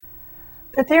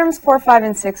For theorems 4, 5,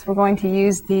 and 6, we're going to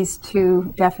use these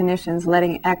two definitions,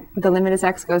 letting the limit as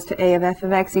x goes to a of f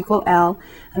of x equal L,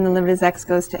 and the limit as x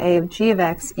goes to a of g of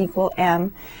x equal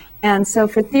m. And so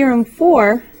for theorem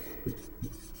 4,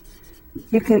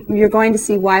 you're going to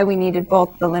see why we needed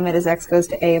both the limit as x goes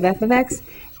to a of f of x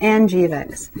and g of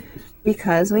x,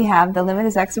 because we have the limit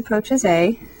as x approaches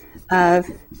a of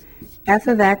f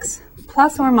of x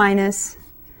plus or minus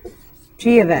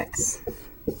g of x.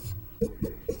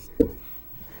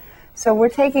 So we're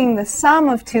taking the sum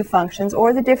of two functions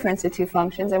or the difference of two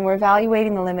functions, and we're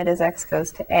evaluating the limit as x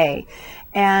goes to a.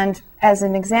 And as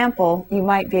an example, you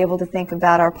might be able to think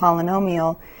about our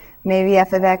polynomial. Maybe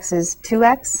f of x is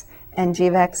 2x and g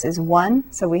of x is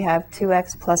 1, so we have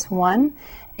 2x plus 1.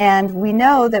 And we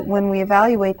know that when we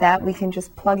evaluate that, we can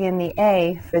just plug in the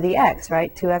a for the x,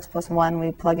 right? 2x plus 1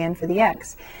 we plug in for the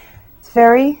x. It's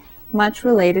very much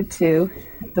related to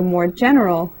the more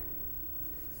general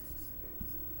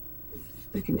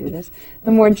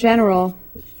the more general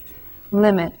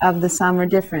limit of the sum or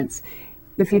difference.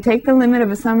 If you take the limit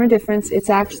of a sum or difference, it's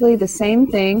actually the same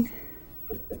thing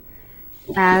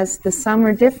as the sum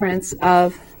or difference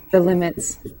of the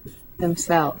limits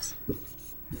themselves.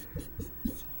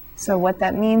 So what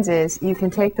that means is you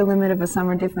can take the limit of a sum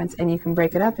or difference and you can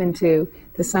break it up into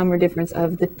the sum or difference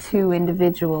of the two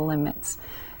individual limits.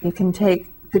 You can take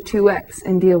the 2x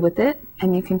and deal with it,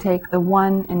 and you can take the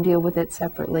 1 and deal with it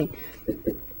separately.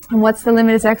 And what's the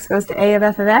limit as x goes to a of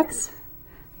f of x?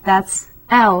 That's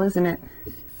L, isn't it?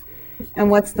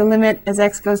 And what's the limit as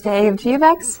x goes to a of g of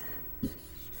x?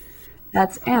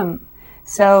 That's m.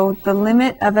 So the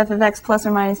limit of f of x plus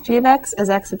or minus g of x as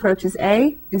x approaches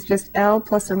a is just L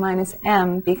plus or minus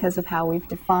m because of how we've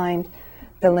defined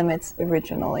the limits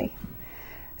originally.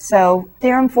 So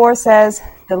theorem 4 says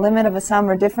the limit of a sum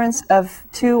or difference of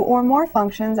two or more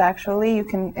functions, actually, you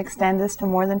can extend this to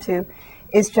more than two,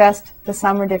 is just the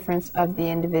sum or difference of the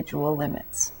individual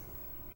limits.